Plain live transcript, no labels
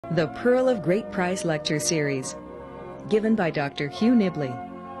The Pearl of Great Price Lecture Series, given by Dr. Hugh Nibley.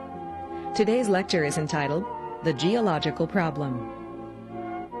 Today's lecture is entitled, The Geological Problem.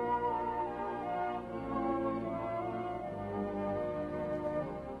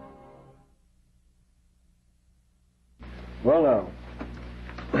 Well now,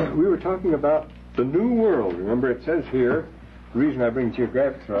 we were talking about the New World. Remember, it says here, the reason I bring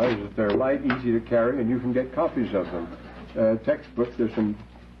geographics around is that they're light, easy to carry, and you can get copies of them. Textbooks, there's some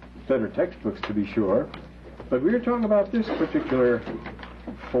better textbooks to be sure, but we were talking about this particular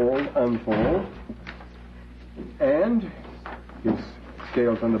unfold, and gives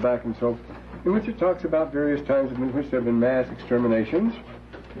scales on the back and so forth, in which it talks about various times in which there have been mass exterminations,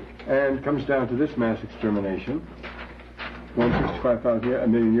 and comes down to this mass extermination, 165,000 a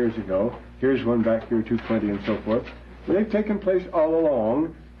million years ago. Here's one back here, 220, and so forth. They've taken place all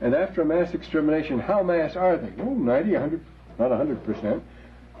along, and after a mass extermination, how mass are they? Oh, 90, 100, not 100%.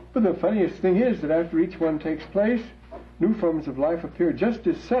 But the funniest thing is that after each one takes place, new forms of life appear just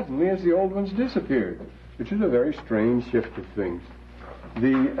as suddenly as the old ones disappeared, which is a very strange shift of things.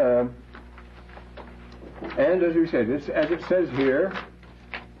 And as we said, as it says here,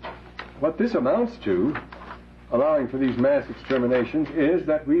 what this amounts to, allowing for these mass exterminations, is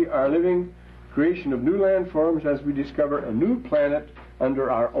that we are living creation of new landforms as we discover a new planet under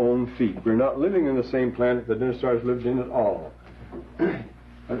our own feet. We're not living in the same planet the dinosaurs lived in at all.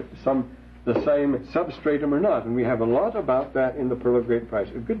 The same substratum or not, and we have a lot about that in the Pearl of Great Price,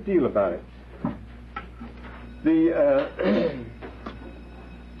 a good deal about it.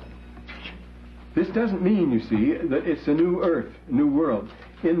 This doesn't mean, you see, that it's a new earth, a new world.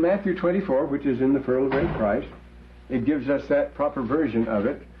 In Matthew 24, which is in the Pearl of Great Price, it gives us that proper version of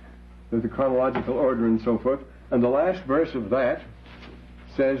it, with the chronological order and so forth, and the last verse of that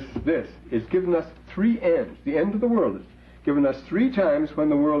says this: it's given us three ends, the end of the world. It's given us three times when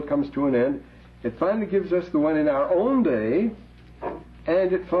the world comes to an end. It finally gives us the one in our own day,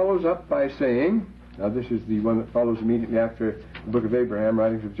 and it follows up by saying, now this is the one that follows immediately after the Book of Abraham,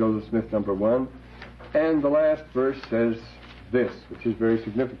 Writings of Joseph Smith, number 1, and the last verse says this, which is very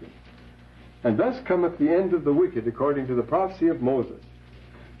significant. And thus cometh the end of the wicked, according to the prophecy of Moses,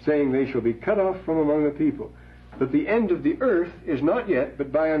 saying, they shall be cut off from among the people. But the end of the earth is not yet,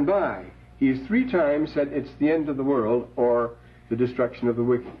 but by and by. He has three times said it's the end of the world, or the destruction of the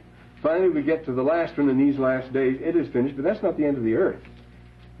wicked. Finally, we get to the last one in these last days. It is finished, but that's not the end of the earth.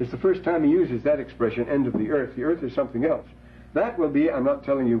 It's the first time he uses that expression, end of the earth. The earth is something else. That will be, I'm not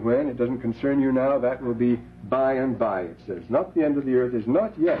telling you when, it doesn't concern you now, that will be by and by, it says. Not the end of the earth is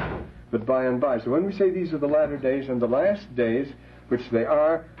not yet, but by and by. So when we say these are the latter days and the last days, which they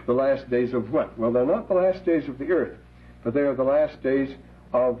are, the last days of what? Well, they're not the last days of the earth, but they are the last days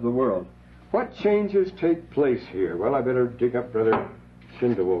of the world. What changes take place here? Well, I better dig up Brother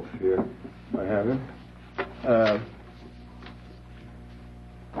Schindewolf here. I have him.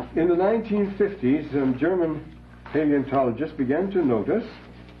 In the 1950s, some German paleontologists began to notice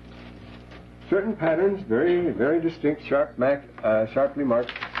certain patterns, very, very distinct, sharply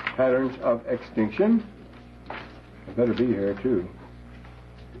marked patterns of extinction. I better be here, too.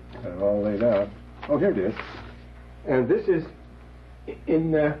 Got it all laid out. Oh, here it is. And this is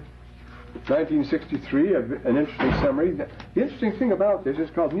in 1963, an interesting summary. The interesting thing about this is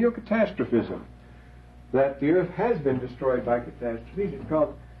called neocatastrophism, that the earth has been destroyed by catastrophes. It's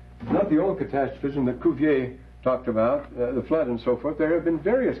called, not the old catastrophism that Cuvier talked about, the flood and so forth. There have been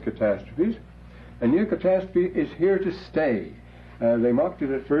various catastrophes, and neocatastrophe is here to stay. They mocked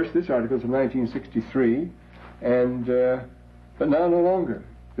it at first. This article is from 1963, but now no longer.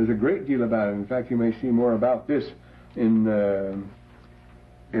 There's a great deal about it. In fact, you may see more about this in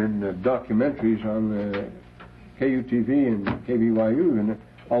documentaries on KUTV and KBYU than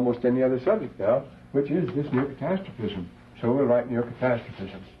almost any other subject now, which is this neocatastrophism. So we'll write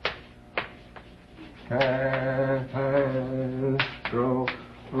neocatastrophism. Catastrophism.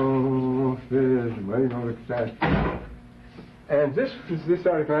 And this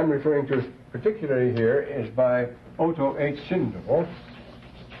article I'm referring to particularly here is by Otto H. Schindewolf.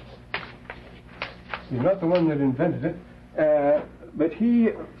 He's not the one that invented it, but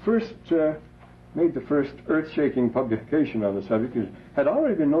he first made the first earth-shaking publication on the subject. It had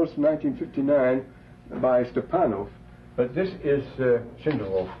already been noticed in 1959 by Stepanov, but this is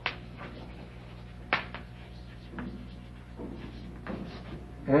Schindewolf.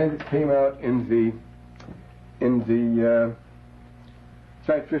 And it came out in the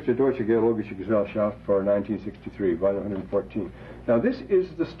Zeitschrift Deutsche Geologische Gesellschaft for 1963, volume 114. Now this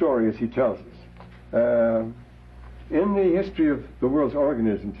is the story as he tells us. In the history of the world's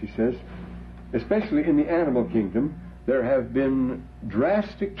organisms, he says, especially in the animal kingdom, there have been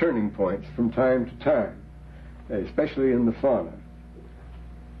drastic turning points from time to time, especially in the fauna.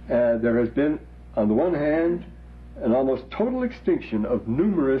 There has been, on the one hand, an almost total extinction of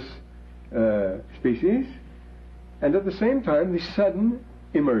numerous species, and at the same time, the sudden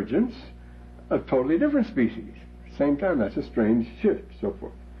emergence of totally different species. Same time, that's a strange shift, so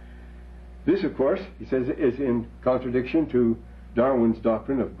forth. This, of course, he says, is in contradiction to Darwin's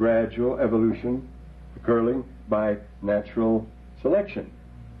doctrine of gradual evolution occurring by natural selection.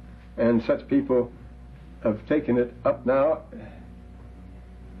 And such people have taken it up now,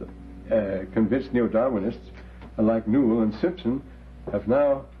 convinced neo-Darwinists, like Newell and Simpson, have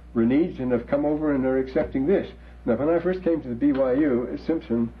now reneged and have come over and are accepting this. Now, when I first came to the BYU,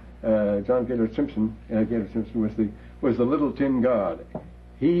 Simpson, John Gaylord Simpson, was the little tin god.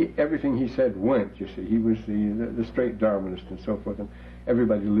 Everything he said went, you see. He was the straight Darwinist and so forth, and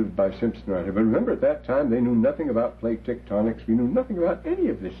everybody lived by Simpson around here. But remember, at that time, they knew nothing about plate tectonics. We knew nothing about any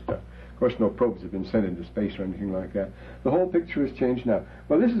of this stuff. Of course, no probes have been sent into space or anything like that. The whole picture has changed now.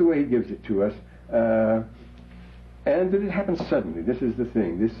 Well, this is the way he gives it to us. And that it happened suddenly. This is the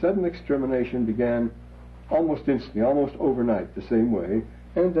thing. This sudden extermination began almost instantly, almost overnight, the same way,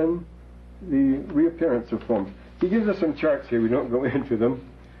 and then the reappearance of forms. He gives us some charts here. We don't go into them.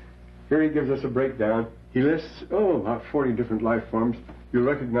 Here he gives us a breakdown. He lists, about 40 different life forms. You'll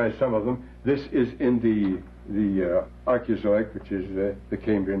recognize some of them. This is in the Archaeozoic, which is the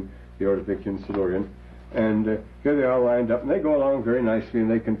Cambrian, the Ordovician, Silurian. And here they all lined up, and they go along very nicely, and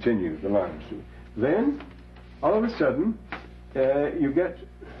they continue the lines. Then, all of a sudden, you get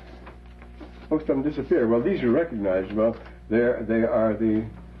most of them disappear. Well, these are recognized. Well, they are the,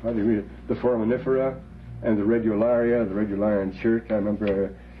 how do you read it? The Foraminifera and the Radiolarian chert. I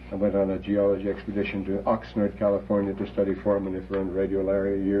remember I went on a geology expedition to Oxnard, California to study Foraminifera and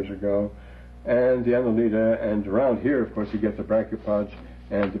Radiolaria years ago. And the Annelida, and around here, of course, you get the brachiopods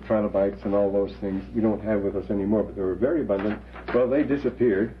and the trilobites and all those things we don't have with us anymore, but they were very abundant. Well, they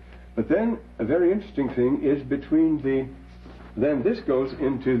disappeared. But then a very interesting thing is between then this goes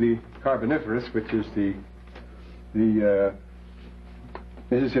into the Carboniferous, which is the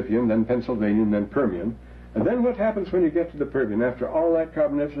Mississippian, then Pennsylvanian, then Permian. And then what happens when you get to the Permian? After all that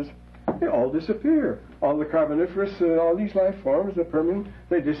Carboniferous, they all disappear. All the Carboniferous, all these life forms, the Permian,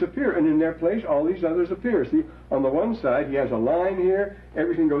 they disappear. And in their place, all these others appear. See, on the one side, he has a line here,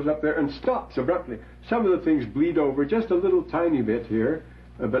 everything goes up there and stops abruptly. Some of the things bleed over just a little tiny bit here,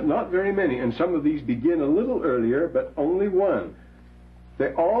 but not very many. And some of these begin a little earlier, but only one.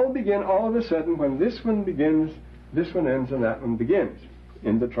 They all begin all of a sudden when this one begins, this one ends, and that one begins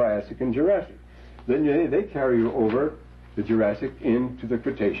in the Triassic and Jurassic. Then they carry you over the Jurassic into the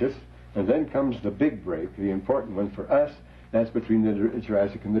Cretaceous, and then comes the big break, the important one for us. That's between the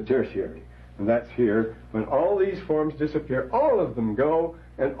Jurassic and the Tertiary. And that's here. When all these forms disappear, all of them go,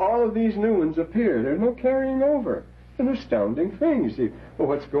 and all of these new ones appear. There's no carrying over. An astounding thing. You see, well,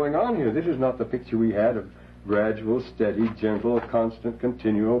 what's going on here? This is not the picture we had of gradual, steady, gentle, constant,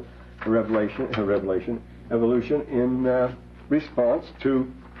 continual evolution in response to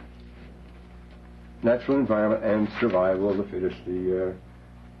natural environment and survival of the fittest,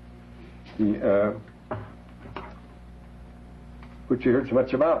 which you heard so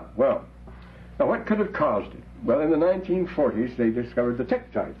much about. Well, now what could have caused it? Well, in the 1940s, they discovered the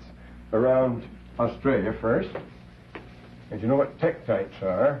tektites around Australia first. And you know what tektites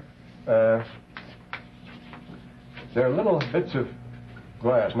are? They're little bits of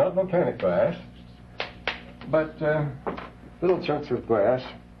glass, not volcanic glass, but little chunks of glass,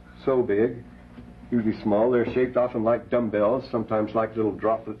 so big, usually small. They're shaped often like dumbbells, sometimes like little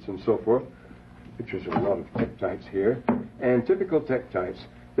droplets and so forth. Pictures of a lot of tektites here. And typical tektites,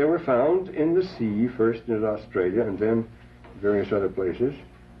 they were found in the sea, first in Australia and then various other places.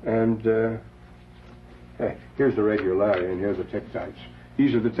 And here's the Radiolaria and here's the tektites.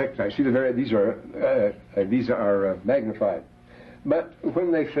 These are the tektites. See, these are magnified. But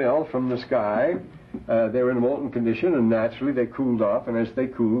when they fell from the sky, they were in a molten condition, and naturally they cooled off, and as they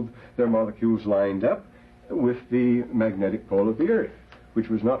cooled, their molecules lined up with the magnetic pole of the Earth, which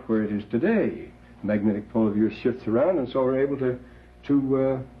was not where it is today. The magnetic pole of the Earth shifts around, and so we're able to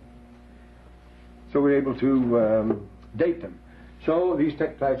date them. So these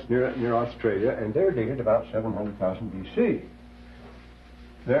tektites near Australia, and they're dated about 700,000 BC.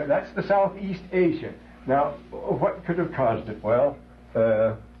 That's the Southeast Asia. Now, what could have caused it? Well,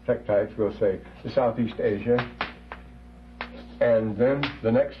 tektites, we'll say, the Southeast Asia. And then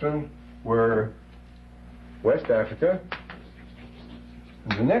the next one were West Africa.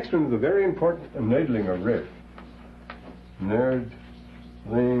 And the next one was a very important Niedlinger Rift. The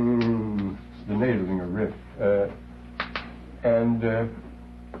Niedlinger Rift. and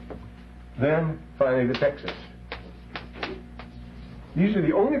then finally the Texas. These are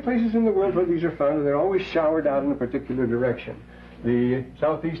the only places in the world where these are found, and they're always showered out in a particular direction. The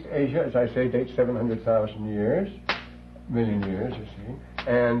Southeast Asia, as I say, dates 700,000 years, million years, you see.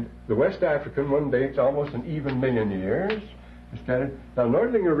 And the West African one dates almost an even million years. Now,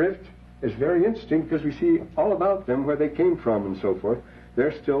 Nördlinger Rift is very interesting because we see all about them, where they came from and so forth.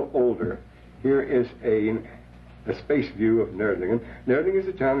 They're still older. Here is a space view of Nördlingen. Nördlingen is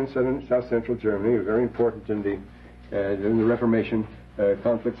a town in south-central Germany, very important in the Reformation,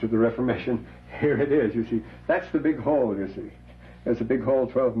 conflicts of the Reformation. Here it is, you see. That's the big hole, you see. There's a big hole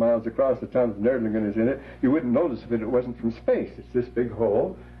 12 miles across. The town of Nördlingen is in it. You wouldn't notice if it wasn't from space. It's this big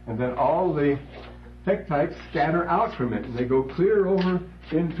hole, and then all the tektites scatter out from it, and they go clear over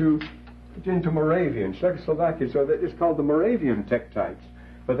into Moravia and Czechoslovakia. So that it's called the Moravian tektites.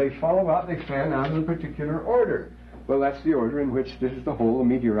 But they follow out, they fan out in a particular order. Well, that's the order in which this is the hole the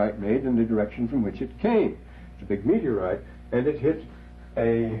meteorite made and the direction from which it came. It's a big meteorite, and it hit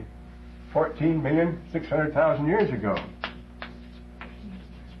a 14,600,000 years ago.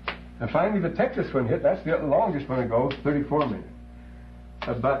 And finally, the Texas one hit. That's the longest one ago, 34 million.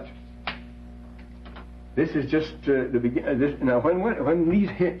 But this is just the beginning. Now, when these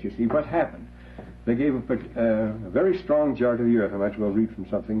hit, you see, what happened? They gave a very strong jar to the earth. I might as well read from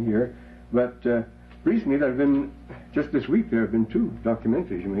something here. But recently, there have been, just this week, there have been 2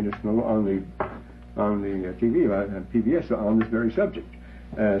 documentaries. You may just know on the TV, PBS, on this very subject.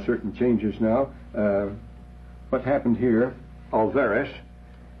 Certain changes now. What happened here? Alvarez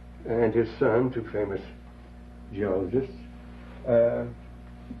and his son, 2 famous geologists.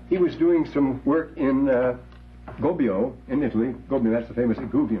 He was doing some work in Gubbio in Italy. Gubbio, that's the famous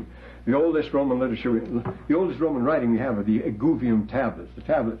Eguvium. The oldest Roman literature, the oldest Roman writing we have are the Eguvium tablets. The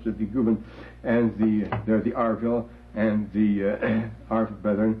tablets of the Eguvium, and they're the Arvil and the Arv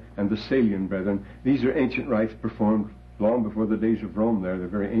brethren and the Salian brethren. These are ancient rites performed long before the days of Rome. They're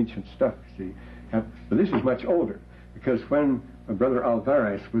very ancient stuff, you see. But this is much older, because when Brother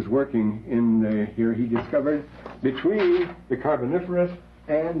Alvarez was working in here, he discovered between the Carboniferous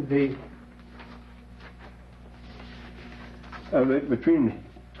and between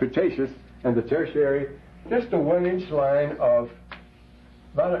Cretaceous and the Tertiary, just a 1-inch line of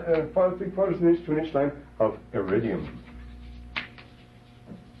about 3/4 of an inch to 1 inch line of iridium.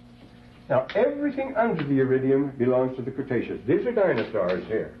 Now, everything under the iridium belongs to the Cretaceous. These are dinosaurs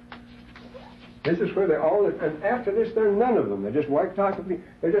here. This is where they're all, and after this, there are none of them. They're just wiped out.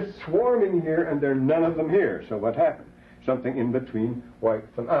 They're just swarming here, and there are none of them here. So what happened? Something in between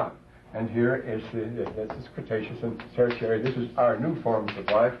wiped them out. And here is this is Cretaceous and Tertiary. This is our new forms of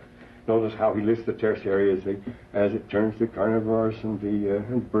life. Notice how he lists the Tertiary as it turns to carnivores and the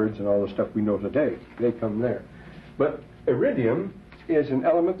birds and all the stuff we know today. They come there. But iridium is an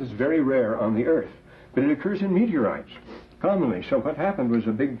element that's very rare on the Earth, but it occurs in meteorites commonly. So what happened was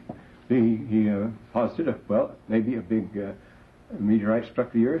he posited maybe a big meteorite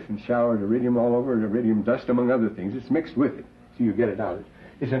struck the Earth and showered iridium all over, and iridium dust among other things. It's mixed with it, so you get it out.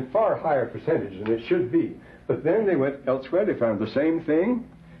 It's in far higher percentage than it should be. But then they went elsewhere. They found the same thing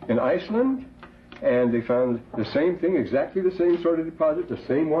in Iceland, and they found the same thing, exactly the same sort of deposit, the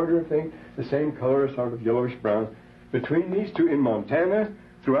same order of thing, the same color, sort of yellowish brown. Between these 2 in Montana,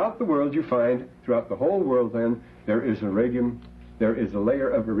 throughout the world you find, throughout the whole world then, there is iridium, there is a layer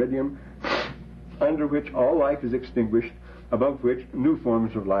of iridium under which all life is extinguished, above which new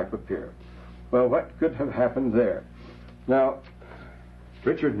forms of life appear. Well, what could have happened there? Now,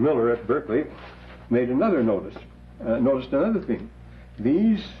 Richard Miller at Berkeley made another noticed another thing.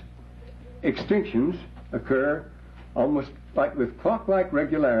 These extinctions occur almost like with clock-like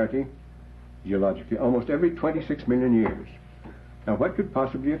regularity, geologically, almost every 26 million years. Now, what could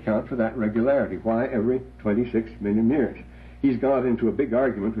possibly account for that regularity? Why every 26 million years? He's got into a big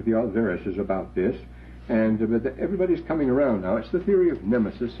argument with the Alvarez's about this, but everybody's coming around now. It's the theory of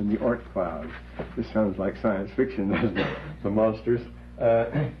nemesis and the Oort cloud. This sounds like science fiction, doesn't it? The monsters.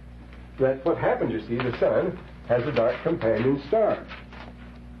 That what happens, you see, the sun has a dark companion star,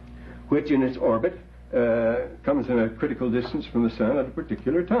 which in its orbit comes in a critical distance from the sun at a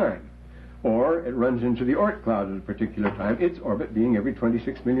particular time. Or it runs into the Oort cloud at a particular time, its orbit being every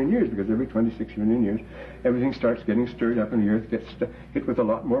 26 million years, because every 26 million years everything starts getting stirred up and the Earth gets hit with a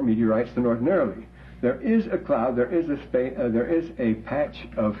lot more meteorites than ordinarily. There is a cloud, there is a patch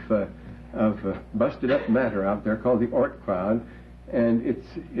of busted up matter out there called the Oort cloud, and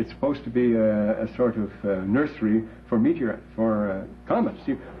it's supposed to be a sort of nursery for comets.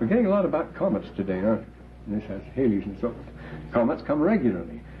 See, we're getting a lot about comets today, aren't we? This has Halley's and so forth. Comets come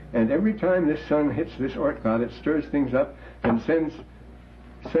regularly. And every time this sun hits this Oort cloud, it stirs things up and sends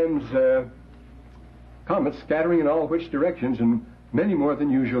comets scattering in all which directions, and many more than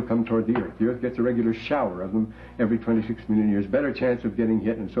usual come toward the Earth. The Earth gets a regular shower of them every 26 million years, better chance of getting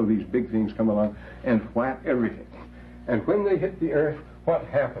hit, and so these big things come along and whap everything. And when they hit the Earth, what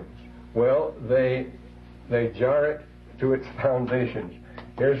happens? Well, they jar it to its foundations.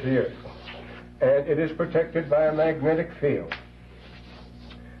 Here's the Earth. And it is protected by a magnetic field.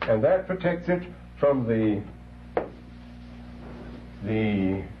 And that protects it from the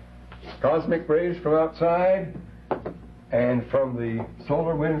cosmic rays from outside and from the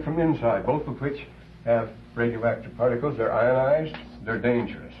solar wind from inside, both of which have radioactive particles. They're ionized, they're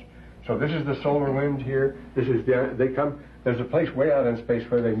dangerous. So this is the solar wind here. This is there's a place way out in space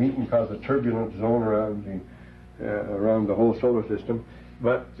where they meet and cause a turbulent zone around the whole solar system.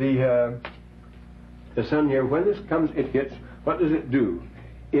 But the sun here, when this comes, it hits, what does it do?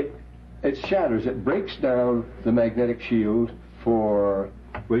 It shatters, it breaks down the magnetic shield for,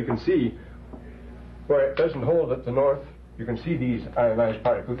 well, you can see where it doesn't hold at the north. You can see these ionized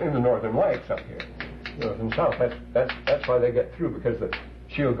particles in the northern lights up here, north and south. That's why they get through, because the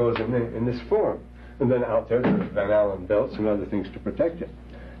shield goes in this form. And then out there are Van Allen belts and other things to protect it.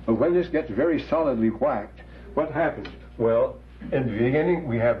 But when this gets very solidly whacked, what happens? Well, in the beginning,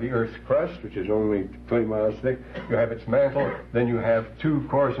 we have the Earth's crust, which is only 20 miles thick. You have its mantle. Then you have two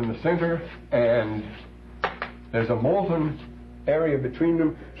cores in the center, and there's a molten area between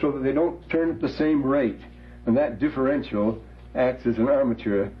them so that they don't turn at the same rate. And that differential acts as an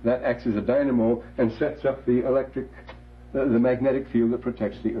armature, that acts as a dynamo, and sets up the the magnetic field that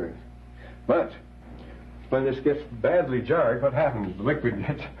protects the Earth. But when this gets badly jarred, what happens? The liquid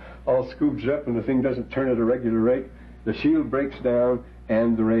gets all scooped up and the thing doesn't turn at a regular rate. The shield breaks down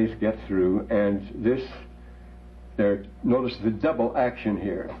and the rays get through, and notice the double action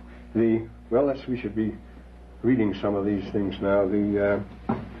here. We should be reading some of these things now.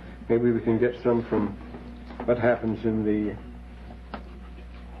 Maybe we can get some from what happens in the...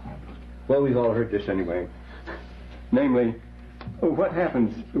 Well, we've all heard this anyway. Namely, what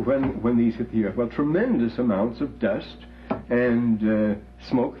happens when these hit the Earth? Well, tremendous amounts of dust and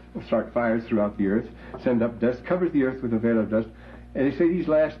smoke start fires throughout the Earth, send up dust, covers the Earth with a veil of dust. And they say these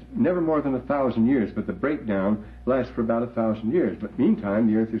last never more than 1,000 years, but the breakdown lasts for about 1,000 years. But meantime,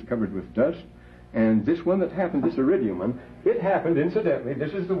 the Earth is covered with dust. And this one that happened, this iridium one, it happened incidentally.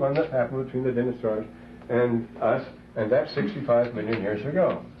 This is the one that happened between the dinosaurs and us, and that's 65 million years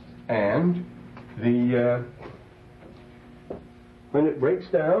ago. And when it breaks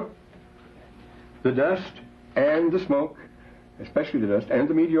down, the dust and the smoke, especially the dust, and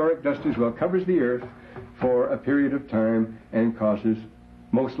the meteoric dust as well, covers the Earth for a period of time and causes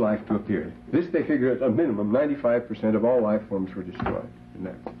most life to appear. This, they figure, at a minimum, 95% of all life forms were destroyed.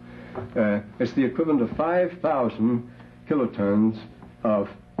 It's the equivalent of 5,000 kilotons of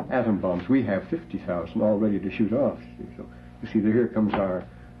atom bombs. We have 50,000 all ready to shoot off. So you see, here comes our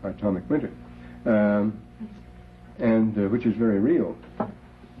atomic winter, which is very real.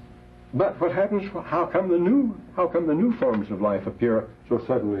 But what happens? How come the new forms of life appear so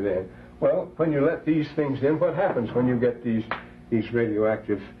suddenly then? Well, when you let these things in, what happens when you get these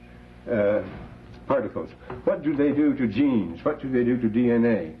radioactive particles? What do they do to genes? What do they do to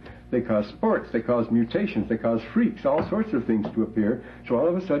DNA? They cause sports, they cause mutations, they cause freaks, all sorts of things to appear. So all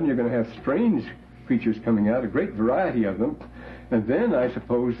of a sudden you're going to have strange creatures coming out, a great variety of them. And then I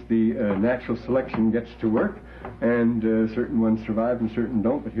suppose the natural selection gets to work, and certain ones survive and certain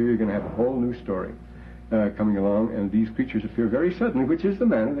don't. But here you're going to have a whole new story coming along, and these creatures appear very suddenly, which is the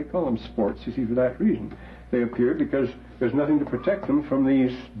manner. They call them sports, you see, for that reason. They appear because there's nothing to protect them from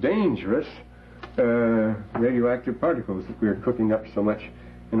these dangerous radioactive particles that we're cooking up so much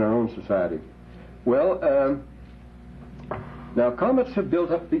in our own society. Well, now comets have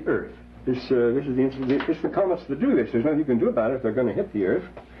built up the Earth. It's the comets that do this. There's nothing you can do about it if they're going to hit the Earth.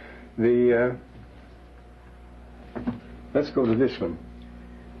 Let's go to this one.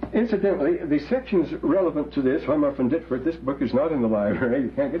 Incidentally, the sections relevant to this, I'm up in Ditford. This book is not in the library.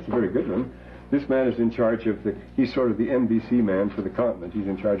 You can't get a very good one. This man is in charge of he's sort of the NBC man for the continent. He's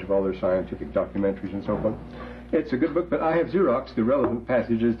in charge of all their scientific documentaries and so forth. It's a good book, but I have Xeroxed the relevant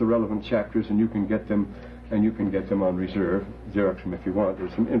passages, the relevant chapters, and you can get them on reserve. Xerox them if you want.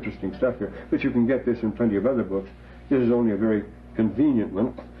 There's some interesting stuff here. But you can get this in plenty of other books. This is only a very convenient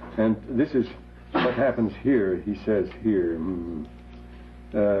one. And this is what happens here, he says here.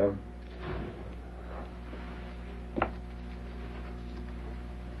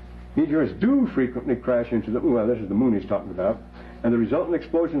 Meteors do frequently crash into the... Well, this is the moon he's talking about. And the resultant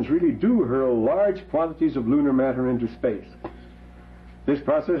explosions really do hurl large quantities of lunar matter into space. This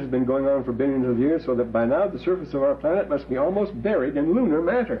process has been going on for billions of years, so that by now the surface of our planet must be almost buried in lunar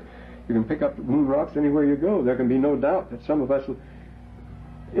matter. You can pick up moon rocks anywhere you go. There can be no doubt that some of us,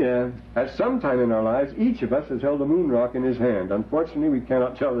 at some time in our lives, each of us has held a moon rock in his hand. Unfortunately, we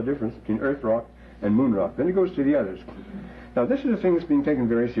cannot tell the difference between earth rock and moon rock. Then it goes to the others. Now, this is a thing that's being taken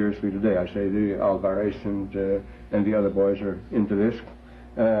very seriously today. I say the Alvarez and the other boys are into this.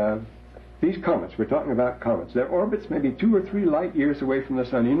 These comets, we're talking about comets. Their orbits may be 2 or 3 light years away from the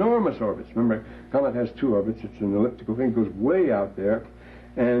sun. Enormous orbits. Remember, comet has 2 orbits. It's an elliptical thing. It goes way out there.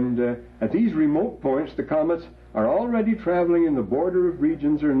 And at these remote points, the comets are already traveling in the border of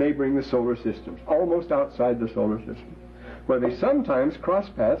regions or neighboring the solar systems, almost outside the solar system, where they sometimes cross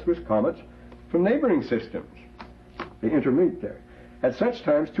paths with comets from neighboring systems. They intermeet there. At such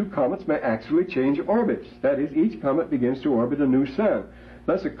times, 2 comets may actually change orbits. That is, each comet begins to orbit a new sun.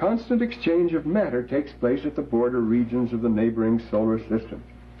 Thus, a constant exchange of matter takes place at the border regions of the neighboring solar systems.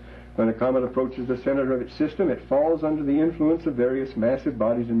 When a comet approaches the center of its system, it falls under the influence of various massive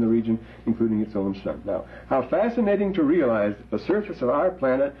bodies in the region, including its own sun. Now, how fascinating to realize that the surface of our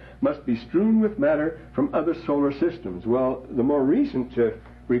planet must be strewn with matter from other solar systems. Well, the more recent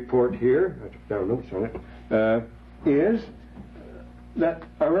report here, I took down notes on it, is that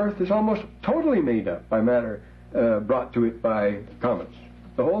our Earth is almost totally made up by matter brought to it by comets.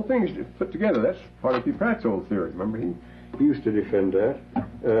 The whole thing is put together. That's part of Pratt's old theory. Remember, he used to defend that.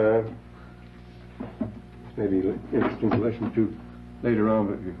 Maybe interesting to listen to later on,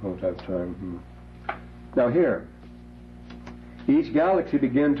 but we won't have time. Now here, each galaxy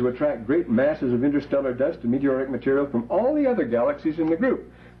began to attract great masses of interstellar dust and meteoric material from all the other galaxies in the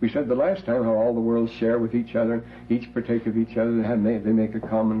group. We said the last time how all the worlds share with each other, each partake of each other, they make a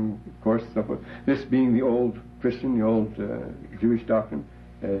common course. This being the old Christian, the old Jewish doctrine,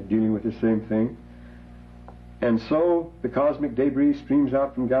 dealing with the same thing. And so the cosmic debris streams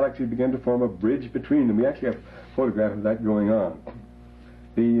out from galaxies begin to form a bridge between them. We actually have a photograph of that going on.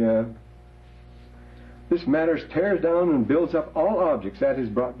 This matter tears down and builds up all objects that is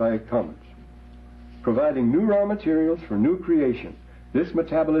brought by comets, providing new raw materials for new creation. This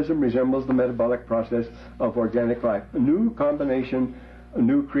metabolism resembles the metabolic process of organic life. A new combination,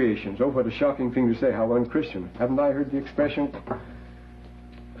 new creations. Oh, what a shocking thing to say, how unchristian. Haven't I heard the expression,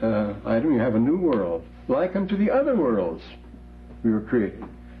 Adam, you have a new world, like unto the other worlds we were created.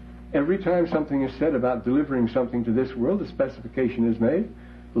 Every time something is said about delivering something to this world, a specification is made,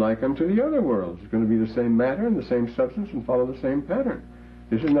 like unto the other worlds. It's going to be the same matter and the same substance and follow the same pattern.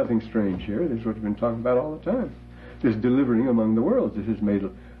 This is nothing strange here. This is what we've been talking about all the time. This delivering among the worlds. This is made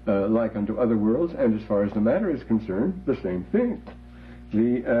like unto other worlds, and as far as the matter is concerned, the same thing.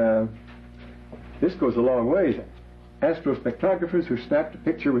 This goes a long ways. Astrospectrographers who snapped a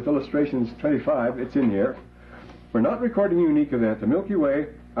picture with illustrations 25, it's in here, we're not recording a unique event. The Milky Way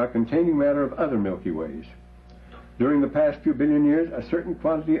are containing matter of other Milky Ways. During the past few billion years, a certain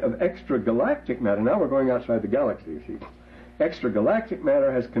quantity of extragalactic matter, now we're going outside the galaxy, you see, extragalactic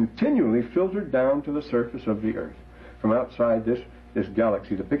matter has continually filtered down to the surface of the Earth. From outside this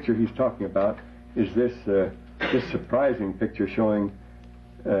galaxy, the picture he's talking about is this surprising picture showing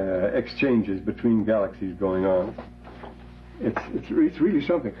exchanges between galaxies going on. It's really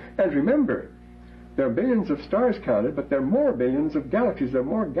something. And remember, there are billions of stars counted, but there are more billions of galaxies. There are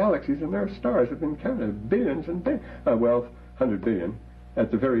more galaxies than there are stars have been counted. Billions and billions. 100 billion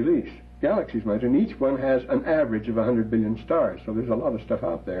at the very least. Galaxies might, and each one has an average of 100 billion stars. So there's a lot of stuff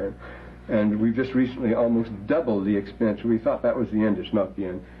out there. And we've just recently almost doubled the expansion. We thought that was the end. It's not the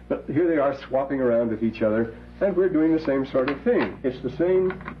end. But here they are swapping around with each other, and we're doing the same sort of thing. It's the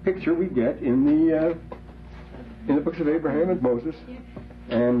same picture we get in the books of Abraham and Moses.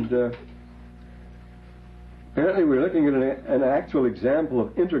 And apparently we're looking at an actual example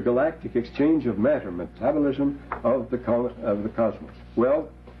of intergalactic exchange of matter, metabolism of the cosmos. Well,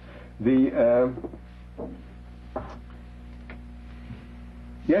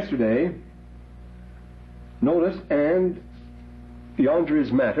 yesterday, notice, and yonder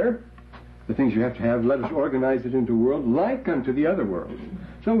is matter, the things you have to have, let us organize it into a world like unto the other worlds.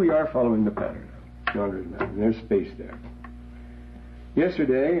 So we are following the pattern. Yonder is matter. There's space there.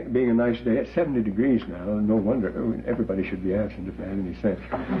 Yesterday, being a nice day, it's 70 degrees now, no wonder everybody should be absent if they had any sense,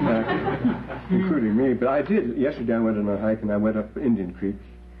 including me. But yesterday I went on a hike and I went up Indian Creek.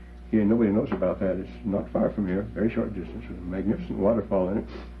 Here, nobody knows about that. It's not far from here, very short distance, with a magnificent waterfall in it.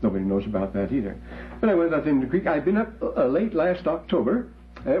 Nobody knows about that either. But I went up Indian Creek. I'd been up late last October.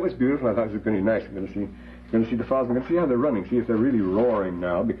 It was beautiful. I thought it was going to be nice. I'm going to see the falls. I'm going to see how they're running, see if they're really roaring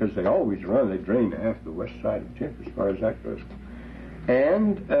now, because they always run. They drain half the west side of the tip as far as that goes.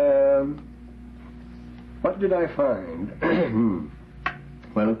 And what did I find?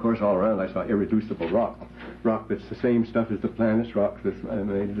 Well, of course, all around I saw irreducible rock. Rock that's the same stuff as the planets, rock that's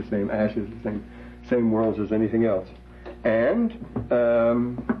made of the same ashes, the same worlds as anything else. And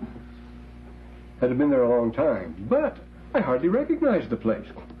had been there a long time. But I hardly recognized the place.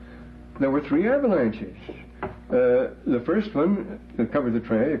 There were 3 avalanches. The first one that covered the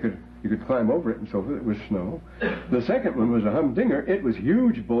trail, you could climb over it and so forth. It was snow. The second one was a humdinger. It was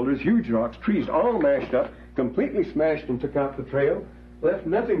huge boulders, huge rocks, trees all mashed up, completely smashed and took out the trail. Left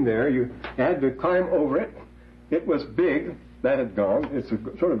nothing there. You had to climb over it. It was big. That had gone. It's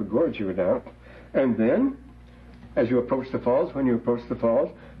sort of a gorge you were down. And then, as you approach the falls, when you approach the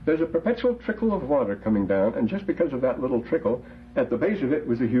falls, there's a perpetual trickle of water coming down, and just because of that little trickle, at the base of it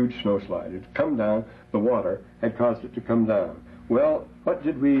was a huge snowslide. It had come down. The water had caused it to come down. Well, what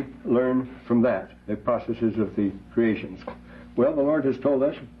did we learn from that, the processes of the creations? Well, the Lord has told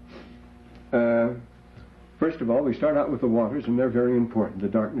us, first of all, we start out with the waters, and they're very important, the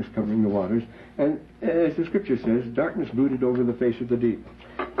darkness covering the waters. And as the Scripture says, darkness brooded over the face of the deep.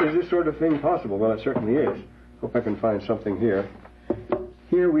 Is this sort of thing possible? Well, it certainly is. Hope I can find something here.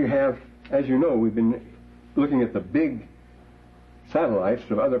 Here we have, as you know, we've been looking at the big satellites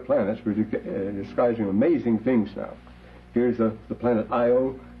of other planets. We're disguising amazing things now. Here's the planet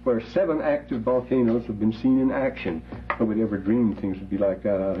Io, where 7 active volcanoes have been seen in action. Nobody ever dreamed things would be like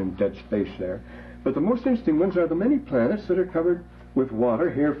that out in dead space there. But the most interesting ones are the many planets that are covered with water.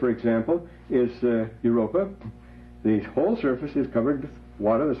 Here, for example, is Europa. The whole surface is covered with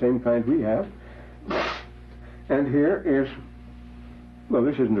water, the same kind we have. And here is, well,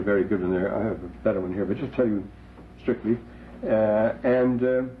 this isn't a very good one there. I have a better one here, but just tell you strictly.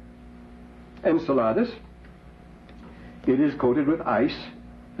 Enceladus. It is coated with ice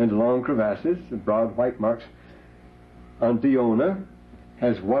and long crevasses, and broad white marks. On Diona,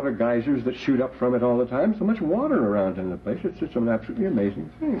 has water geysers that shoot up from it all the time. So much water around in the place. It's just an absolutely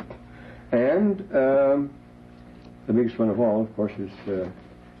amazing thing. And the biggest one of all, of course,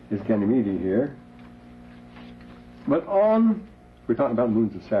 is Ganymede here. But we're talking about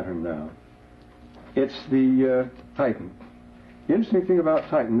moons of Saturn now. It's the Titan. The interesting thing about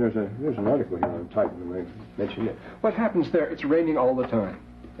Titan, there's an article here on Titan, and I mentioned it. What happens there? It's raining all the time.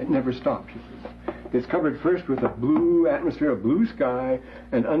 It never stops. It's covered first with a blue atmosphere, a blue sky,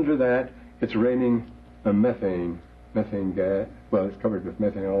 and under that it's raining a methane gas. Well, it's covered with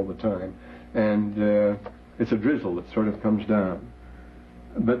methane all the time, and it's a drizzle that sort of comes down.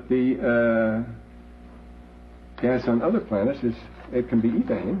 But the gas on other planets it can be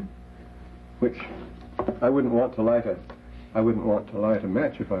ethane, which I wouldn't want to light a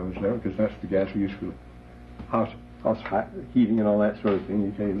match if I was there, because that's the gas we use for house heating and all that sort of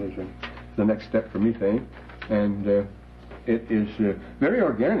thing. Ethane is the next step for methane, and it is very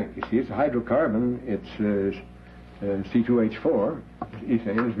organic. You see, it's a hydrocarbon. It's C2H4.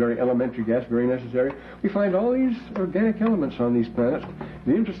 Ethane is very elementary gas, very necessary. We find all these organic elements on these planets.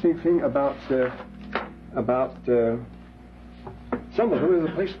 The interesting thing about some of them is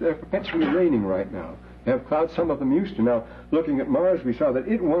the place they're perpetually raining right now. They have clouds, some of them used to. Now, looking at Mars, we saw that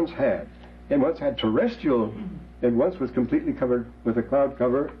it once had terrestrial, it once was completely covered with a cloud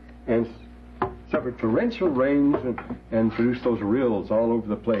cover and suffered torrential rains and produced those rills all over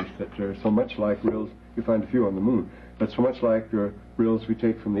the place that are so much like rills. You find a few on the moon, but so much like rills we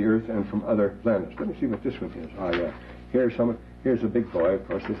take from the Earth and from other planets. Let me see what this one is. Ah, yeah. Here's a big boy, of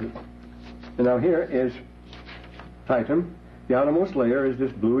course. And now here is Titan. The outermost layer is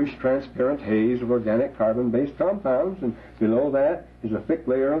this bluish, transparent haze of organic carbon-based compounds, and below that is a thick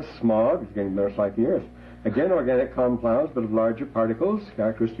layer of smog. It's getting less like the Earth. Again, organic compounds, but of larger particles,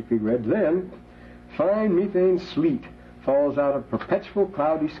 characteristically red. Then, fine methane sleet falls out of perpetual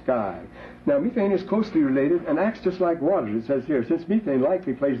cloudy sky. Now, methane is closely related and acts just like water. It says here, since methane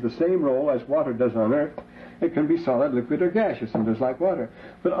likely plays the same role as water does on Earth, it can be solid, liquid, or gaseous, and just like water.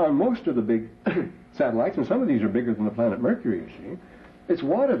 But on most of the big satellites, and some of these are bigger than the planet Mercury, you see, it's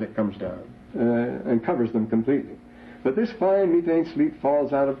water that comes down and covers them completely. But this fine methane sleet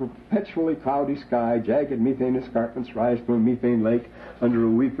falls out of a perpetually cloudy sky. Jagged methane escarpments rise from a methane lake under a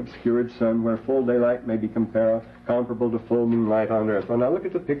weak obscured sun where full daylight may be comparable to full moonlight on Earth. Well, now look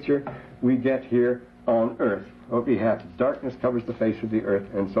at the picture we get here on Earth. What we have, darkness covers the face of the Earth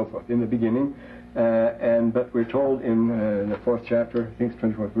and so forth. In the beginning, but we're told in the 4th chapter, I think it's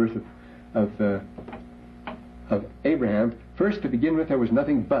 24th verse of Abraham, first to begin with there was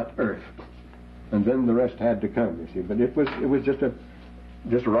nothing but earth, and then the rest had to come. You see, but it was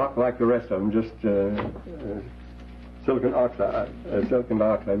just rock like the rest of them, just silicon dioxide,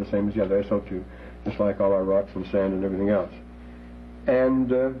 the same as the other SO2, just like all our rocks and sand and everything else.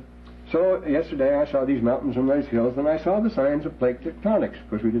 And So yesterday I saw these mountains and these hills, and I saw the signs of plate tectonics. Of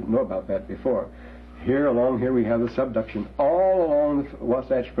course, we didn't know about that before. Along here, we have the subduction all along the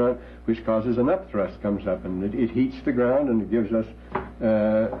Wasatch Front, which causes an upthrust, comes up, and it heats the ground, and it gives us,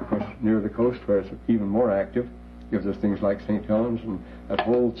 of course, near the coast where it's even more active, gives us things like St. Helens and that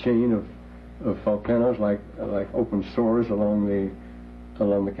whole chain of volcanoes like open sores along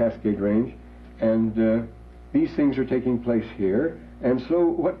the Cascade Range. And these things are taking place here. And so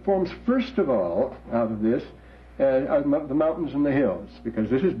what forms first of all out of this are the mountains and the hills, because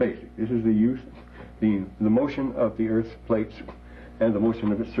this is basic. This is the use, the motion of the Earth's plates and the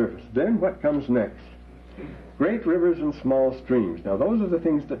motion of its surface. Then what comes next? Great rivers and small streams. Now those are the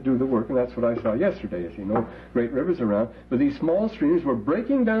things that do the work, and that's what I saw yesterday, as you know, great rivers around. But these small streams were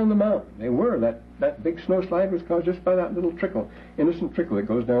breaking down the mountain. They were. That big snowslide was caused just by that little trickle, innocent trickle that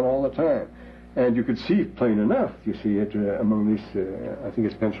goes down all the time. And you could see plain enough, you see it among these, I think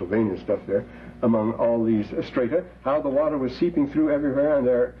it's Pennsylvania stuff there, among all these strata, how the water was seeping through everywhere. And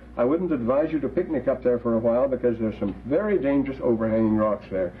there, I wouldn't advise you to picnic up there for a while, because there's some very dangerous overhanging rocks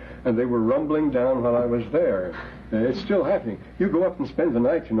there. And they were rumbling down while I was there. It's still happening. You go up and spend the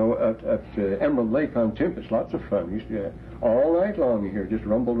night, you know, at Emerald Lake on Timp. It's lots of fun. You see, all night long you hear just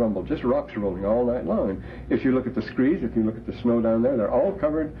rumble, rumble, just rocks rolling all night long. And if you look at the screes, if you look at the snow down there, they're all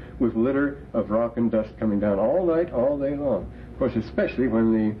covered with litter of rock and dust coming down all night, all day long. Of course, especially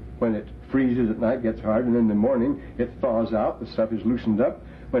when it freezes at night, gets hard, and in the morning it thaws out, the stuff is loosened up.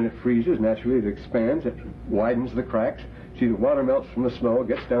 When it freezes, naturally it expands, it widens the cracks. See, the water melts from the snow,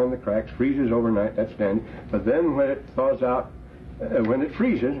 gets down the cracks, freezes overnight, that's standing. But then when it thaws out, when it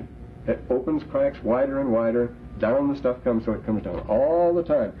freezes, it opens cracks wider and wider, down the stuff comes, so it comes down all the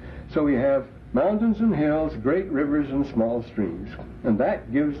time. So we have mountains and hills, great rivers and small streams. And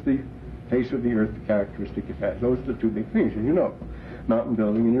that gives the face of the Earth the characteristic it has. Those are the two big things, as you know, mountain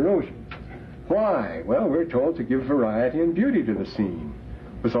building and erosion. Why? Well, we're told to give variety and beauty to the scene.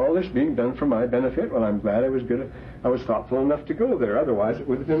 Was all this being done for my benefit? Well, I'm glad I was thoughtful enough to go there. Otherwise, it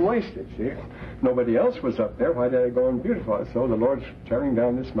would have been wasted, see? Nobody else was up there. Why did I go and beautify it? So the Lord's tearing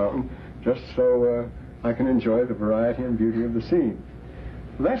down this mountain just so I can enjoy the variety and beauty of the scene.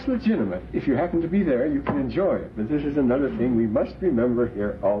 Well, that's legitimate. If you happen to be there, you can enjoy it. But this is another thing we must remember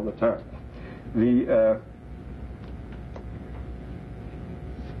here all the time.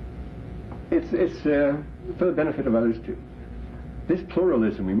 It's for the benefit of others too. This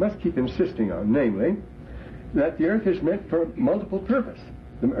pluralism we must keep insisting on, namely, that the Earth is meant for multiple purpose.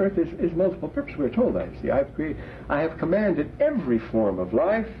 The Earth is multiple purpose, we're told that. See, I have commanded every form of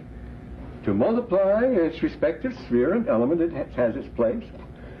life to multiply in its respective sphere and element. It has its place.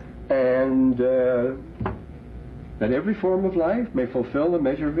 And that every form of life may fulfill the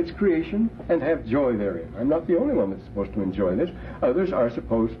measure of its creation and have joy therein. I'm not the only one that's supposed to enjoy this. Others are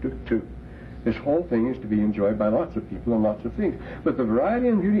supposed to too. This whole thing is to be enjoyed by lots of people and lots of things. But the variety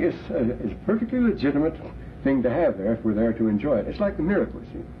and beauty is a perfectly legitimate thing to have there if we're there to enjoy it. It's like the miracles,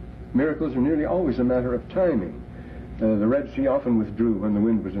 see. Miracles are nearly always a matter of timing. The Red Sea often withdrew when the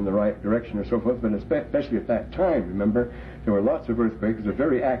wind was in the right direction or so forth, but especially at that time, remember, there were lots of earthquakes. It was a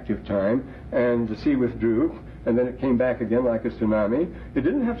very active time, and the sea withdrew, and then it came back again like a tsunami. It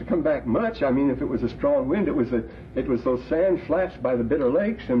didn't have to come back much. I mean, if it was a strong wind, it was those sand flats by the Bitter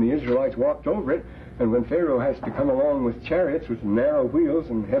Lakes, and the Israelites walked over it, and when Pharaoh has to come along with chariots, with narrow wheels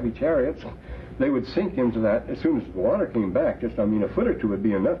and heavy chariots, they would sink into that as soon as the water came back. Just, I mean, a foot or two would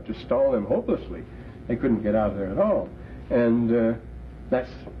be enough to stall them hopelessly. They couldn't get out of there at all. And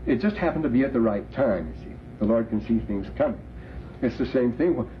it just happened to be at the right time, you see. The Lord can see things coming. It's the same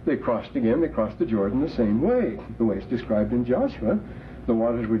thing. They crossed again. They crossed the Jordan the same way it's described in Joshua. The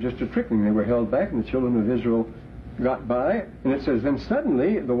waters were just a trickling. They were held back, and the children of Israel got by. And it says, then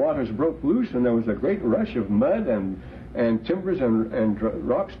suddenly the waters broke loose, and there was a great rush of mud and timbers and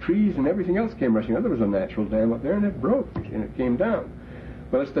rocks, trees, and everything else came rushing out. There was a natural dam up there, and it broke, and it came down.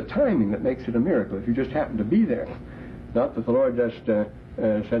 Well, it's the timing that makes it a miracle, if you just happen to be there. Not that the Lord just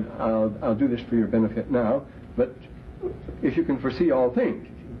said, I'll do this for your benefit now, but if you can foresee all things,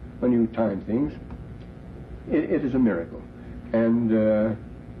 when you time things, it is a miracle. And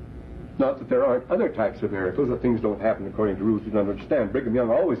not that there aren't other types of miracles, that things don't happen according to rules you don't understand. Brigham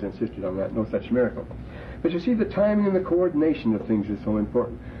Young always insisted on that, no such miracle. But you see, the timing and the coordination of things is so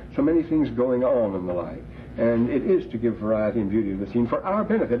important. So many things going on and the like. And it is to give variety and beauty to the scene for our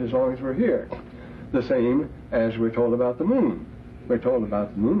benefit as long as we're here. The same as we're told about the moon. We're told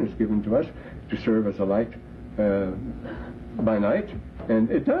about the moon is given to us to serve as a light by night. And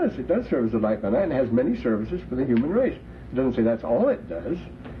it does serve as a light by night, and has many services for the human race. It doesn't say that's all it does.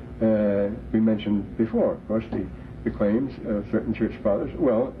 We mentioned before, of course, the claims of certain church fathers,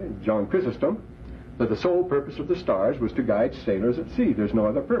 well, John Chrysostom, that the sole purpose of the stars was to guide sailors at sea. There's no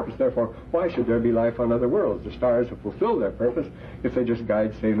other purpose. Therefore, why should there be life on other worlds? The stars will fulfill their purpose if they just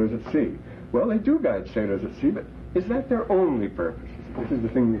guide sailors at sea. Well, they do guide sailors at sea, but is that their only purpose? This is the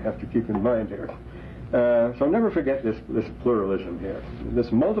thing we have to keep in mind here. So never forget this pluralism here,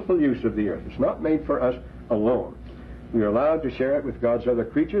 this multiple use of the earth. It's not made for us alone. We are allowed to share it with God's other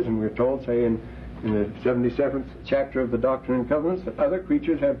creatures, and we're told, say, in the 77th chapter of the Doctrine and Covenants, that other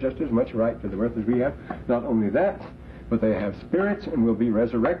creatures have just as much right to the earth as we have. Not only that, but they have spirits and will be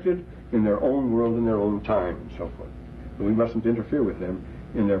resurrected in their own world in their own time, and so forth. But we mustn't interfere with them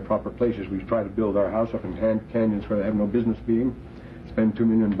in their proper places. We try to build our house up in canyons where they have no business being, spend $2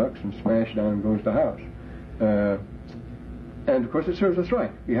 million and smash down goes the house. And of course it serves us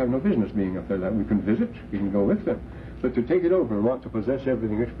right. We have no business being up there. That we can visit, we can go with them. But to take it over and want to possess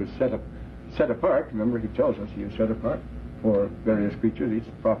everything which was set apart, remember he tells us he is set apart for various creatures, each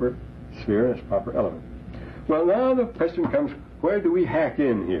proper sphere and its proper element. Well, now the question comes, where do we hack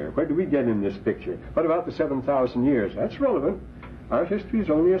in here? Where do we get in this picture? What about the 7,000 years? That's relevant. Our history is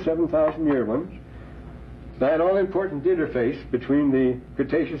only a 7,000-year one. That all-important interface between the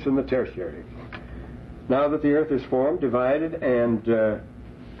Cretaceous and the Tertiary. Now that the earth is formed, divided, and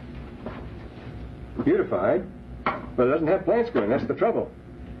beautified, but it doesn't have plants growing. That's the trouble.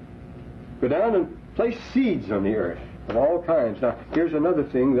 Go down and place seeds on the earth of all kinds. Now, here's another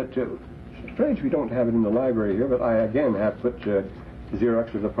thing that, strange we don't have it in the library here, but I again have put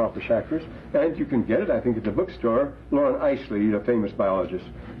Xerox of the proper chapters, and you can get it, I think, at the bookstore. Lauren Eisley, a famous biologist,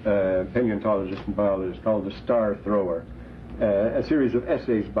 paleontologist and biologist, called The Star Thrower, a series of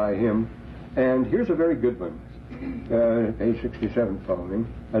essays by him. And here's a very good one, page 67 following.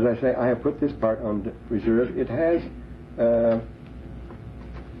 As I say, I have put this part on reserve. It has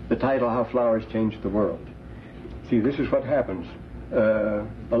the title, How Flowers Changed the World. See, this is what happens. A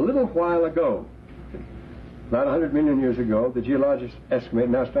little while ago, about 100 million years ago, the geologists estimate,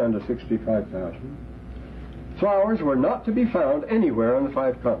 now it's down to 65,000, flowers were not to be found anywhere on the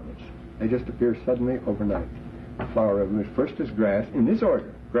 5 continents. They just appear suddenly overnight. The flower of them is first as grass, in this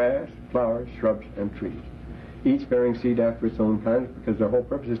order: grass, flowers, shrubs, and trees, each bearing seed after its own kind, because their whole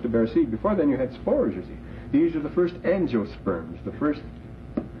purpose is to bear seed. Before then you had spores, you see. These are the first angiosperms, the first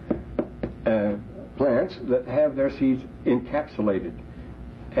plants that have their seeds encapsulated.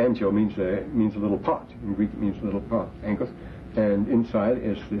 Angio means a little pot. In Greek it means a little pot, angus, and inside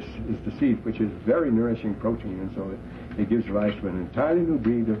is the seed, which is very nourishing protein, and so it gives rise to an entirely new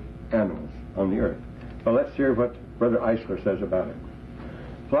breed of animals on the earth. Well, let's hear what Brother Eisler says about it.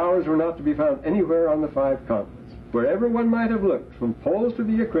 Flowers were not to be found anywhere on the 5 continents. Wherever one might have looked, from poles to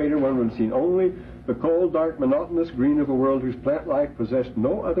the equator, one would have seen only the cold, dark, monotonous green of a world whose plant life possessed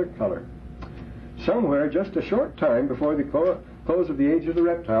no other color. Somewhere, just a short time before the close of the age of the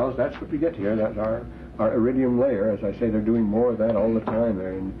reptiles, that's what we get here. That's our iridium layer. As I say, they're doing more of that all the time.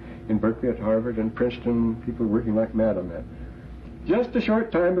 They're in Berkeley, at Harvard, and Princeton. People are working like mad on that. Just a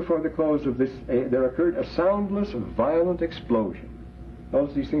short time before the close of this, there occurred a soundless, violent explosion.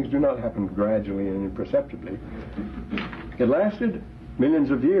 Notice these things do not happen gradually and imperceptibly. It lasted millions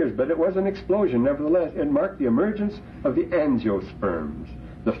of years, but it was an explosion. Nevertheless, it marked the emergence of the angiosperms,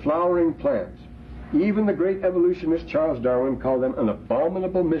 the flowering plants. Even the great evolutionist Charles Darwin called them an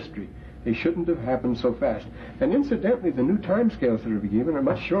abominable mystery. They shouldn't have happened so fast. And incidentally, the new time scales that are given are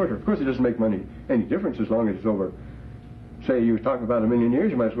much shorter. Of course, it doesn't make any difference as long as it's over. Say you were talking about 1 million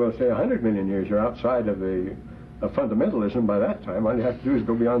years, you might as well say 100 million years. You're outside of fundamentalism by that time. All you have to do is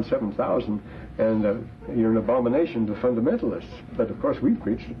go beyond 7,000, and you're an abomination to fundamentalists. But of course, we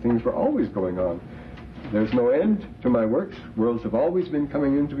preach that things were always going on. There's no end to my works. Worlds have always been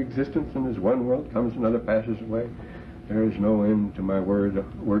coming into existence, and as one world comes, another passes away. There is no end to my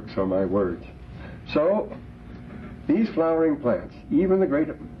works or my words. So, these flowering plants, even the great,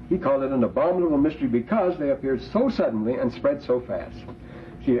 he called it an abominable mystery because they appeared so suddenly and spread so fast.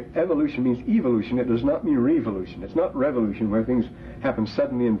 See, evolution means evolution. It does not mean revolution. It's not revolution where things happen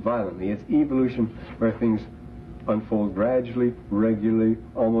suddenly and violently. It's evolution where things unfold gradually, regularly,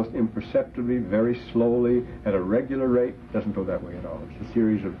 almost imperceptibly, very slowly, at a regular rate. It doesn't go that way at all. It's a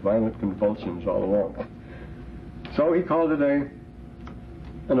series of violent convulsions all along. So he called it an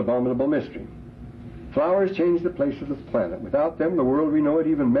abominable mystery. Flowers change the place of the planet. Without them, the world we know it,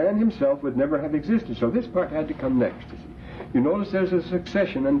 even man himself, would never have existed. So this part had to come next, you see. You notice there's a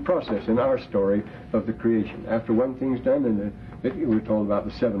succession and process in our story of the creation. After one thing's done, and we were told about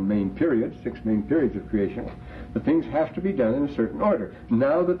the 6 main periods of creation, the things have to be done in a certain order.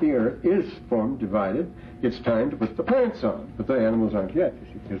 Now that the earth is formed, divided, it's time to put the plants on. But the animals aren't yet,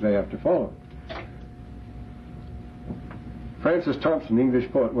 you see, because they have to follow. Francis Thompson, the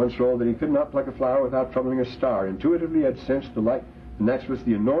English poet, once wrote that he could not pluck a flower without troubling a star. Intuitively he had sensed the light, and that was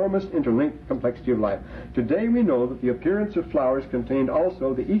the enormous interlinked complexity of life. Today we know that the appearance of flowers contained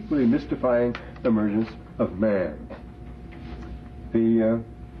also the equally mystifying emergence of man.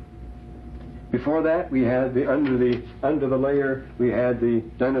 Before that, we had under the layer, we had the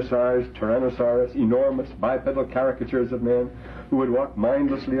dinosaurs, Tyrannosaurus, enormous bipedal caricatures of men who would walk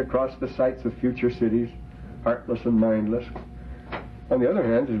mindlessly across the sites of future cities, heartless and mindless. On the other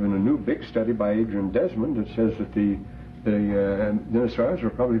hand, there's been a new big study by Adrian Desmond that says that the dinosaurs were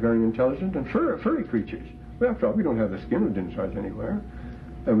probably very intelligent and furry creatures. Well, after all, we don't have the skin of dinosaurs anywhere.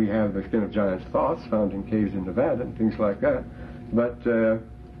 And we have the skin of giant sloths found in caves in Nevada and things like that. But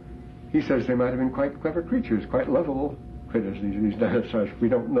he says they might have been quite clever creatures, quite lovable critters, these dinosaurs. We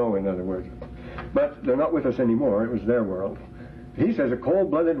don't know, in other words. But they're not with us anymore. It was their world. He says a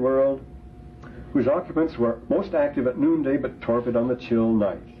cold-blooded world whose occupants were most active at noonday but torpid on the chill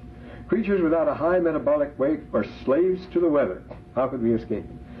nights. Creatures without a high metabolic weight were slaves to the weather. How could we escape?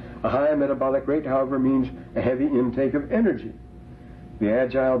 A high metabolic rate, however, means a heavy intake of energy. The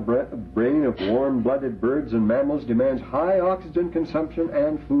agile brain of warm-blooded birds and mammals demands high oxygen consumption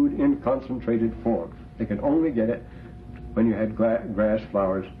and food in concentrated form. They can only get it when you had grass,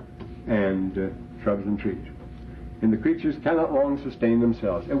 flowers, and shrubs and trees. And the creatures cannot long sustain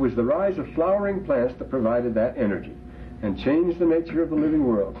themselves. It was the rise of flowering plants that provided that energy and changed the nature of the living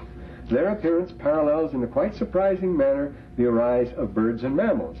world. Their appearance parallels in a quite surprising manner the rise of birds and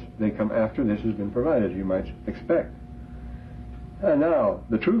mammals. They come after this has been provided, you might expect. And now,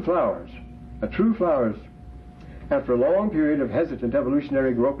 the true flowers. The true flowers, after a long period of hesitant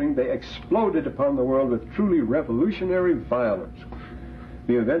evolutionary groping, they exploded upon the world with truly revolutionary violence.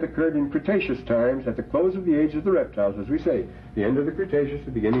 The event occurred in Cretaceous times, at the close of the age of the reptiles, as we say, the end of the Cretaceous,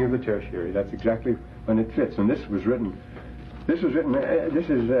 the beginning of the Tertiary. That's exactly when it fits. And this was written.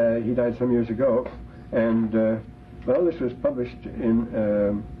 He died some years ago, and this was published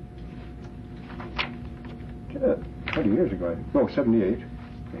in 20 years ago, I think. No, 78.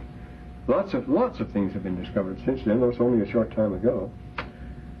 Okay. Lots of things have been discovered since then, though it's only a short time ago.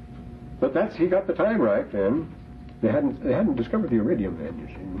 But he got the time right then. They hadn't discovered the iridium then, you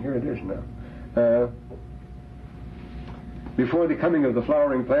see, and here it is now. Before the coming of the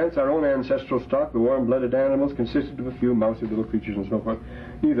flowering plants, our own ancestral stock, the warm-blooded animals, consisted of a few mousy little creatures and so forth.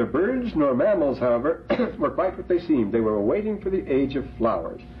 Neither birds nor mammals, however, were quite what they seemed. They were waiting for the age of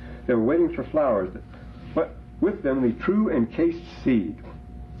flowers. They were waiting for flowers, but with them the true encased seed.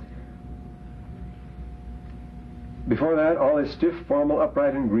 Before that, all is stiff, formal,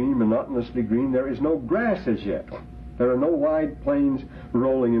 upright, and green, monotonously green. There is no grass as yet. There are no wide plains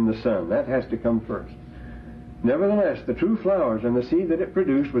rolling in the sun. That has to come first. Nevertheless, the true flowers and the seed that it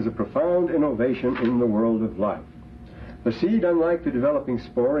produced was a profound innovation in the world of life. The seed, unlike the developing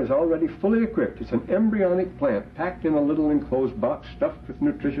spore, is already fully equipped. It's an embryonic plant packed in a little enclosed box stuffed with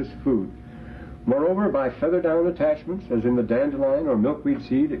nutritious food. Moreover, by feather-down attachments, as in the dandelion or milkweed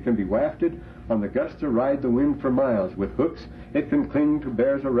seed, it can be wafted on the gusts or ride the wind for miles. With hooks, it can cling to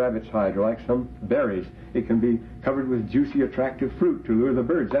bear's or rabbit's hide, or like some berries, it can be covered with juicy, attractive fruit to lure the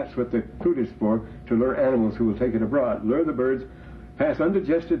birds. That's what the fruit is for, to lure animals who will take it abroad. Lure the birds, pass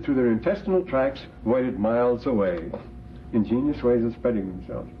undigested through their intestinal tracts, voided miles away. Ingenious ways of spreading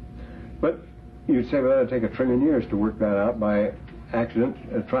themselves. But you'd say, well, it'd take 1 trillion years to work that out by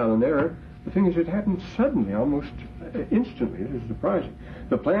accident, trial and error. The thing is, it happened suddenly, almost instantly. It is surprising.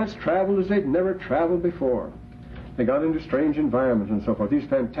 The plants traveled as they'd never traveled before. They got into strange environments and so forth. These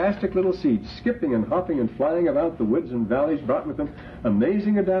fantastic little seeds, skipping and hopping and flying about the woods and valleys, brought with them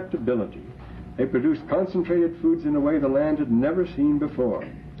amazing adaptability. They produced concentrated foods in a way the land had never seen before.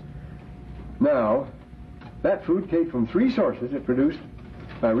 Now, that food came from 3 sources. It produced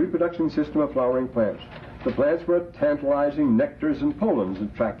a reproduction system of flowering plants. The plants were tantalizing nectars and pollens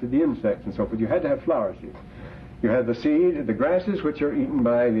that attracted the insects and so forth. You had to have flowers here. You had the seed, the grasses, which are eaten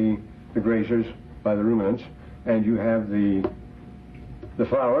by the grazers, by the ruminants, and you have the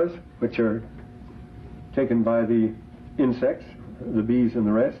flowers, which are taken by the insects, the bees and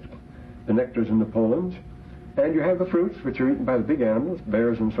the rest, the nectars and the pollens, and you have the fruits, which are eaten by the big animals,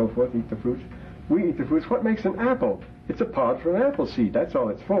 bears and so forth eat the fruits. We eat the fruits. What makes an apple? It's a pod from an apple seed. That's all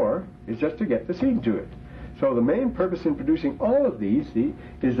it's for. It's just to get the seed to it. So the main purpose in producing all of these, see,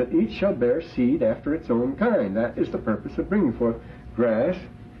 is that each shall bear seed after its own kind. That is the purpose of bringing forth grass,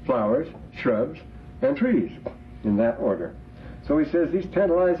 flowers, shrubs, and trees, in that order. So he says these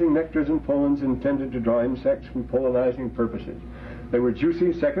tantalizing nectars and pollens intended to draw insects from pollinizing purposes. They were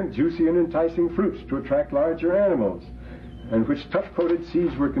juicy and enticing fruits to attract larger animals, and which tough-coated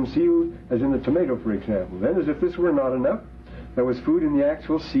seeds were concealed, as in the tomato, for example. Then, as if this were not enough, There was food in the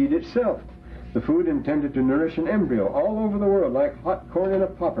actual seed itself. The food intended to nourish an embryo all over the world, like hot corn in a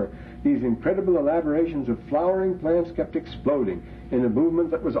popper. These incredible elaborations of flowering plants kept exploding in a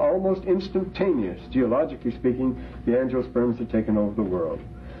movement that was almost instantaneous. Geologically speaking, the angiosperms had taken over the world.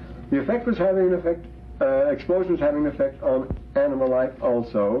 The effect was having an effect, explosion was having an effect on animal life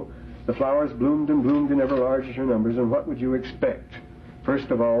also. The flowers bloomed and bloomed in ever larger numbers, and what would you expect?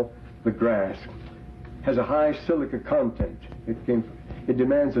 First of all, the grass has a high silica content. It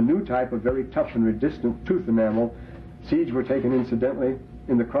demands a new type of very tough and resistant tooth enamel. Seeds were taken incidentally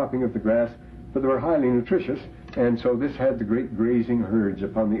in the cropping of the grass, but they were highly nutritious, and so this had the great grazing herds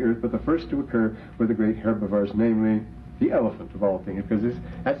upon the earth. But the first to occur were the great herbivores, namely the elephant of all things, because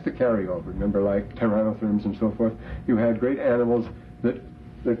that's the carryover. Remember, like tyrannotherms and so forth, you had great animals that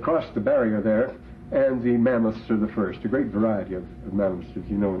crossed the barrier there, and the mammoths are the first, a great variety of mammoths, as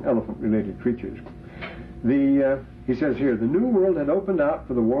you know, and elephant-related creatures. He says here, the New World had opened out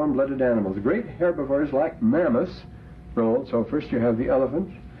for the warm-blooded animals. Great herbivores like mammoths rolled, so first you have the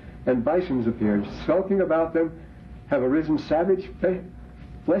elephants, and bisons appeared. Skulking about them have arisen savage,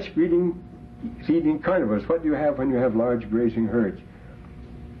 flesh-feeding carnivores. What do you have when you have large grazing herds?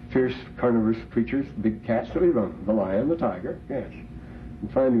 Fierce carnivorous creatures, big cats that we run, the lion, the tiger, yes.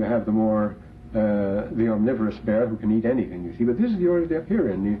 And finally you have the omnivorous bear who can eat anything, you see. But this is the order they appear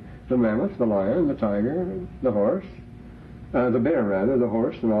in. The mammoth, the lion, the tiger, the horse, the bear rather, the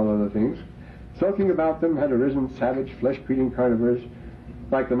horse, and all other things. Sulking about them had arisen savage, flesh-eating carnivores,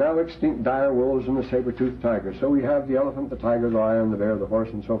 like the now extinct dire wolves and the saber-toothed tiger. So we have the elephant, the tiger, the lion, the bear, the horse,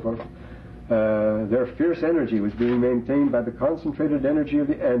 and so forth. Their fierce energy was being maintained by the concentrated energy of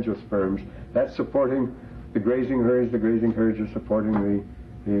the angiosperms. That's supporting the grazing herds. The grazing herds are supporting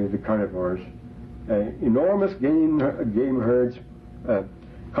the carnivores. Enormous game herds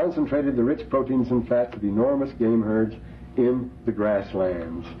concentrated the rich proteins and fats of enormous game herds in the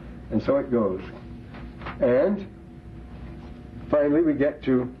grasslands. And so it goes. And finally we get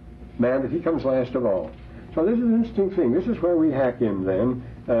to man, that he comes last of all. So this is an interesting thing. This is where we hack in then.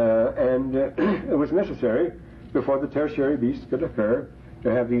 It was necessary before the tertiary beasts could occur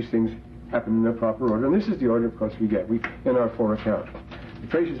to have these things happen in their proper order. And this is the order, of course, we get in our four accounts. It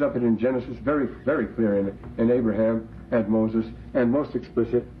traces up it in Genesis, very, very clear in Abraham and Moses, and most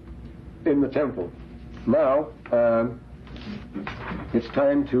explicit in the temple. Now, it's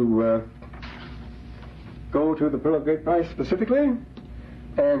time to go to the Pearl of Great Price specifically,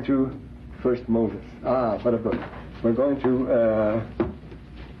 and to First Moses. What a book. We're going to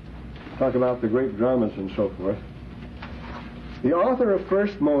talk about the great dramas and so forth. The author of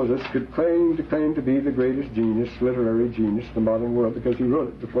First Moses could claim to be the greatest genius, literary genius in the modern world, because he wrote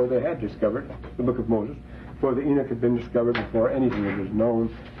it before they had discovered the book of Moses, before the Enoch had been discovered, before anything was known.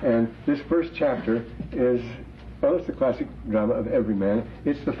 And this first chapter is, well, it's the classic drama of every man.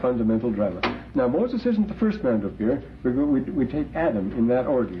 It's the fundamental drama. Now, Moses isn't the first man to appear. We take Adam in that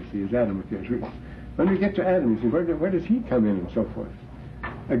order, you see, as Adam appears. When we get to Adam, you see, where does he come in and so forth?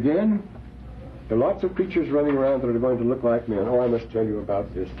 Again, there are lots of creatures running around that are going to look like men. I must tell you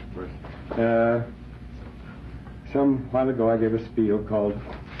about this first. Some while ago I gave a spiel called,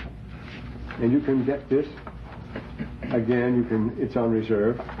 and you can get this, again, it's on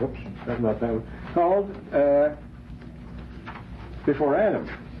reserve. Whoops, that's not that one. Called Before Adam.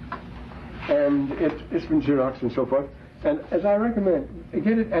 And it's been Xerox and so forth. And as I recommend,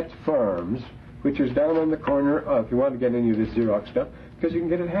 get it at Farms, which is down on the corner of, if you want to get any of this Xerox stuff, because you can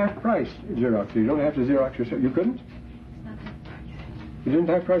get it half price Xerox. You don't have to Xerox yourself. You couldn't? You didn't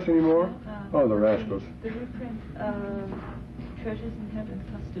have price anymore? Oh, the rascals. The reprint Treasures in Heaven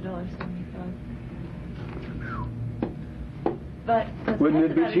cost $1.75. But wouldn't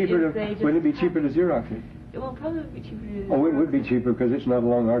it be cheaper to Xerox it? It will probably be cheaper to Oh, it would be cheaper because it's not a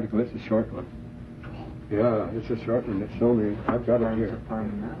long article, it's a short one. Yeah, it's a short one. It's only, I've got it here.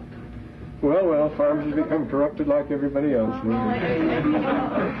 Well, Farms has become corrupted like everybody else.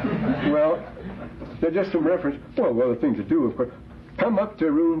 Well, there's just some reference. Well, the thing to do, of course. Come up to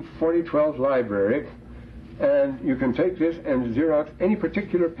room 4012 library, and you can take this and Xerox any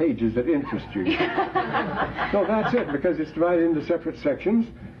particular pages that interest you. So that's it, because it's divided into separate sections,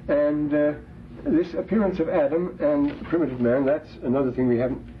 and this appearance of Adam and primitive man, that's another thing we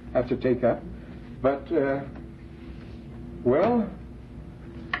have to take up. But,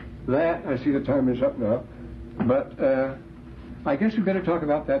 that, I see the time is up now, but I guess we better talk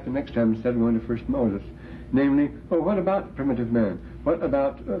about that the next time instead of going to First Moses. Namely, what about primitive man? What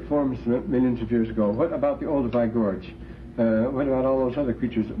about forms millions of years ago? What about the Olduvai Gorge? What about all those other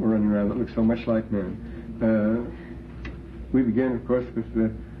creatures that were running around that look so much like man? We begin, of course, with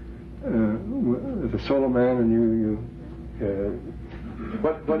the solo man, and you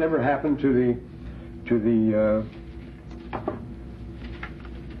whatever happened to the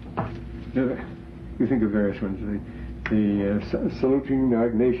you think of various ones, the Saluting, the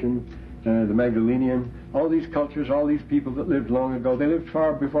Agnatian, the Magdalenian, all these cultures, all these people that lived long ago, they lived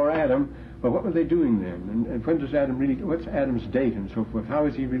far before Adam. But what were they doing then? And when does Adam really, what's Adam's date and so forth? How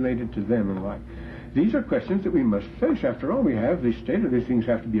is he related to them and why? These are questions that we must face. After all, we have the state of these things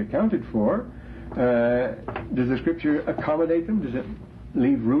have to be accounted for. Does the Scripture accommodate them? Does it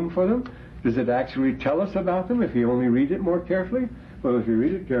leave room for them? Does it actually tell us about them if you only read it more carefully? Well, if you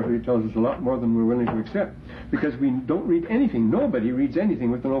read it carefully, it tells us a lot more than we're willing to accept. Because we don't read anything. Nobody reads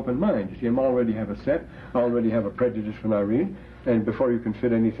anything with an open mind. You see, I already have a set. I already have a prejudice when I read. And before you can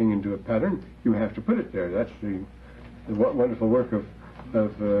fit anything into a pattern, you have to put it there. That's the wonderful work of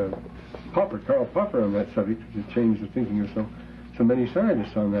Karl Popper on that subject, to change the thinking of so many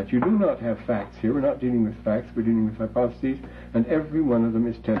scientists on that. You do not have facts here. We're not dealing with facts. We're dealing with hypotheses, and every one of them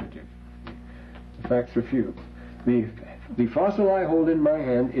is tentative. The facts are few. The fossil I hold in my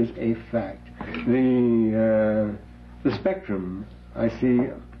hand is a fact. The spectrum I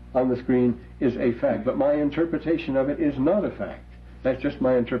see on the screen is a fact, but my interpretation of it is not a fact. That's just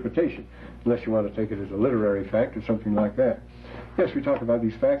my interpretation, unless you want to take it as a literary fact or something like that. Yes, we talk about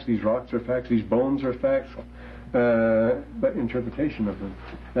these facts, these rocks are facts, these bones are facts, but interpretation of them,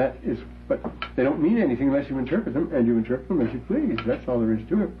 that is, but they don't mean anything unless you interpret them, and you interpret them as you please. That's all there is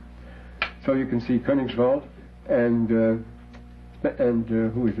to it. So you can see Königswald and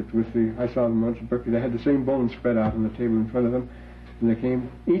who is it? I saw them once at Berkeley. They had the same bones spread out on the table in front of them, and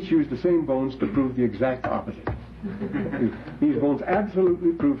each used the same bones to prove the exact opposite. These bones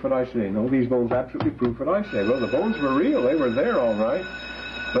absolutely prove what I say. No, these bones absolutely prove what I say. Well, the bones were real. They were there all right.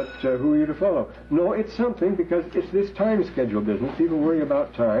 But who are you to follow? No, it's something, because it's this time schedule business. People worry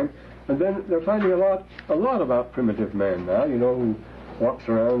about time. And then they're finding a lot about primitive man now, you know, who walks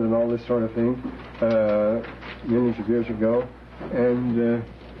around and all this sort of thing, millions of years ago. And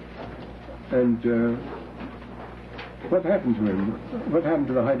what happened to him? What happened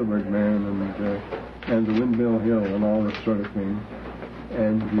to the Heidelberg man and the Windmill Hill and all this sort of thing?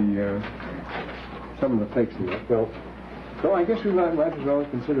 And some of the fakes in it. Well, so I guess we might as well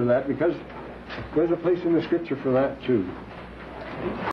consider that, because there's a place in the Scripture for that too.